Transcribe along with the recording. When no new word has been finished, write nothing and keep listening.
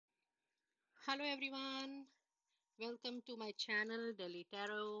Hello everyone, welcome to my channel Delhi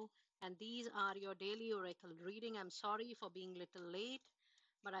Tarot, and these are your daily oracle reading. I'm sorry for being a little late,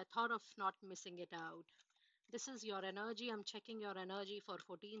 but I thought of not missing it out. This is your energy. I'm checking your energy for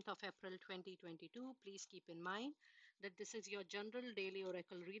 14th of April 2022. Please keep in mind that this is your general daily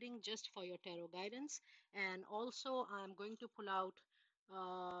oracle reading just for your tarot guidance, and also I'm going to pull out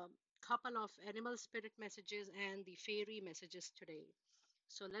a couple of animal spirit messages and the fairy messages today.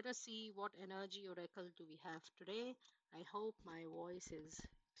 So let us see what energy oracle do we have today. I hope my voice is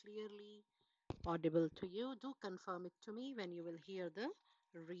clearly audible to you. Do confirm it to me when you will hear the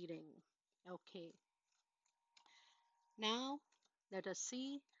reading. Okay, now let us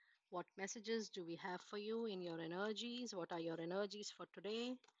see what messages do we have for you in your energies. What are your energies for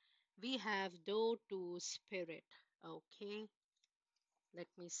today? We have door to spirit. Okay, let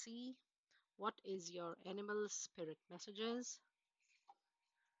me see. What is your animal spirit messages?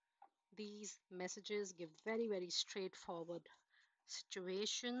 These messages give very straightforward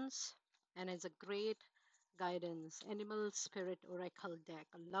situations and is a great guidance. Animal spirit oracle deck,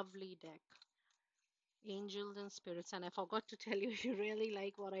 a lovely deck. Angels and spirits. And I forgot to tell you, if you really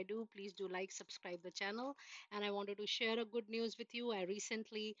like what I do, please do like, subscribe the channel. And I wanted to share a good news with you. I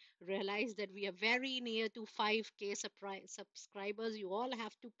recently realized that we are very near to 5K subscribers. You all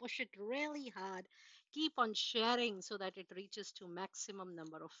have to push it really hard. Keep on sharing so that it reaches to maximum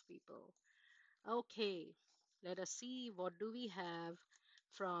number of people. Okay, let us see what do we have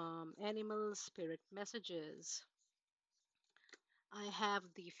from animal spirit messages. I have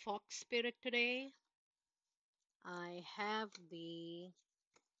the fox spirit today. I have the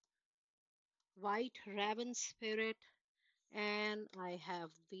white raven spirit, and I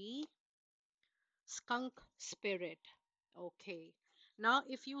have the skunk spirit. Okay, now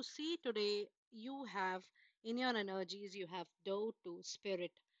if you see today, you have in your energies, you have doe to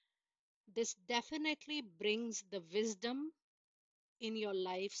spirit. This definitely brings the wisdom in your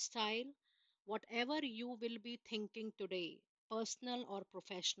lifestyle. Whatever you will be thinking today, personal or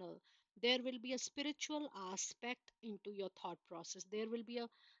professional, there will be a spiritual aspect into your thought process. There will be a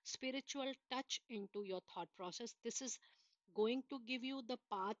spiritual touch into your thought process. This is going to give you the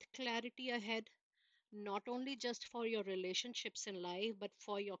path clarity ahead, not only just for your relationships in life, but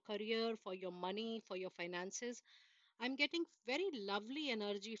for your career, for your money, for your finances. I'm getting very lovely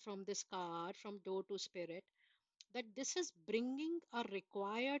energy from this card, from door to spirit, that this is bringing a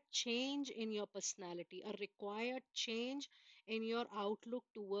required change in your personality, a required change in your outlook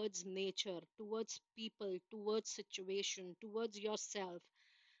towards nature, towards people, towards situation, towards yourself.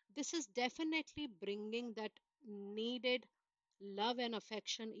 This is definitely bringing that needed love and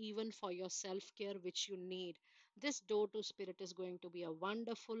affection even for your self care which you need. This door to spirit is going to be a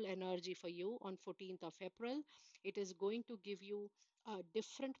wonderful energy for you on 14th of April. It is going to give you a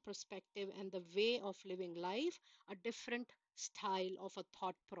different perspective and the way of living life, a different style of a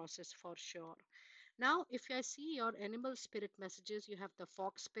thought process for sure. Now if I see your animal spirit messages, you have the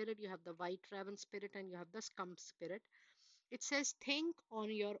fox spirit, you have the white raven spirit, and you have the skunk spirit. It says, think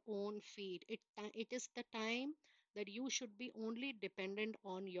on your own feet. It is the time that you should be only dependent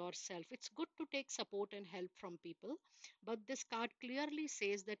on yourself. It's good to take support and help from people, but this card clearly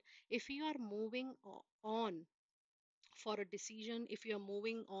says that if you are moving on for a decision, if you're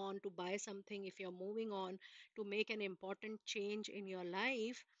moving on to buy something, if you're moving on to make an important change in your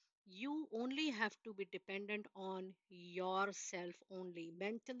life, you only have to be dependent on yourself only,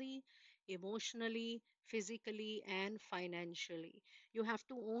 mentally, emotionally, physically, and financially. You have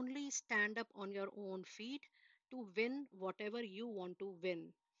to only stand up on your own feet to win whatever you want to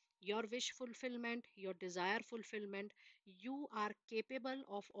win. Your wish fulfillment, your desire fulfillment, you are capable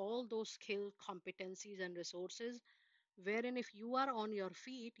of all those skill, competencies, and resources, wherein if you are on your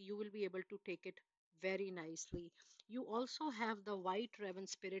feet, you will be able to take it very nicely. You also have the white raven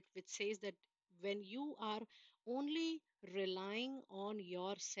spirit, which says that when you are only relying on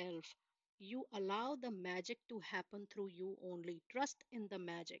yourself, you allow the magic to happen through you only. Trust in the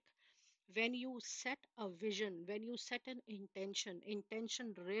magic. When you set a vision, when you set an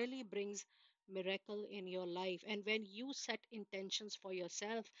intention really brings miracle in your life. And when you set intentions for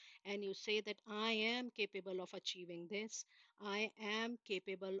yourself and you say that I am capable of achieving this, I am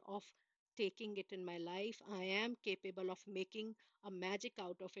capable of taking it in my life, I am capable of making a magic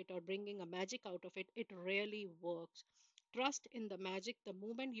out of it or bringing a magic out of it, it really works. Trust in the magic. The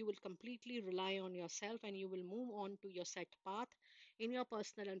moment you will completely rely on yourself and you will move on to your set path in your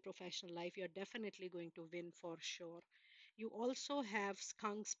personal and professional life, you're definitely going to win for sure. You also have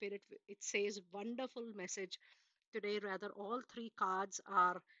skunk spirit. It says wonderful message today. Rather, all three cards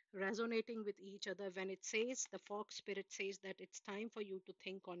are resonating with each other. When it says, the fox spirit says that it's time for you to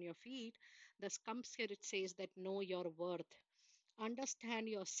think on your feet, the skunk spirit says that know your worth. Understand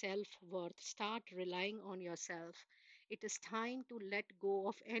your self worth. Start relying on yourself. It is time to let go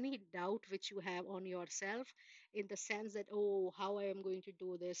of any doubt which you have on yourself, in the sense that, oh, how I am going to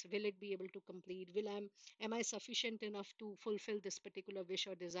do this? Will it be able to complete? Am I sufficient enough to fulfill this particular wish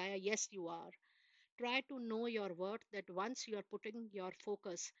or desire? Yes, you are. Try to know your worth, that once you are putting your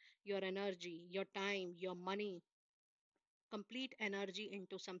focus, your energy, your time, your money, complete energy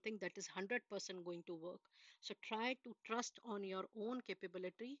into something that is 100% going to work. So try to trust on your own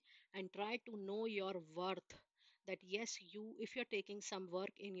capability and try to know your worth, that yes, you, if you're taking some work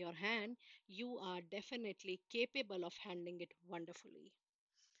in your hand, you are definitely capable of handling it wonderfully.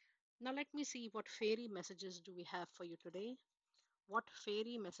 Now let me see, what fairy messages do we have for you today? What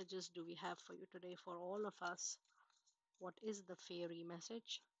fairy messages do we have for you today, for all of us? What is the fairy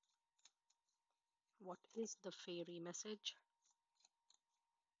message? What is the fairy message?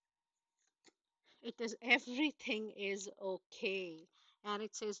 It is, everything is okay. And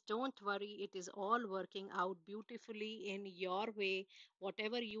it says, don't worry, it is all working out beautifully in your way.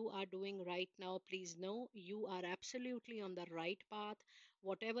 Whatever you are doing right now, please know you are absolutely on the right path.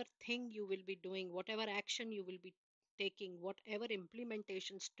 Whatever thing you will be doing, whatever action you will be taking, whatever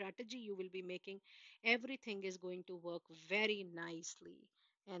implementation strategy you will be making, everything is going to work very nicely.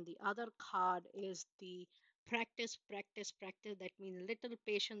 And the other card is the practice, practice, practice. That means little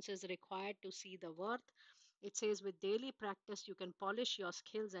patience is required to see the worth. It says, with daily practice, you can polish your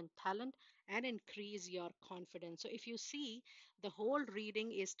skills and talent and increase your confidence. So, if you see, the whole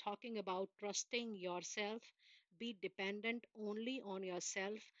reading is talking about trusting yourself, be dependent only on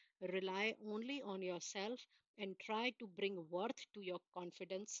yourself, rely only on yourself, and try to bring worth to your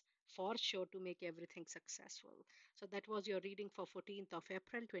confidence for sure to make everything successful. So, that was your reading for 14th of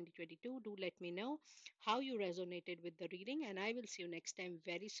April 2022. Do let me know how you resonated with the reading, and I will see you next time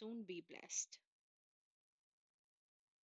very soon. Be blessed.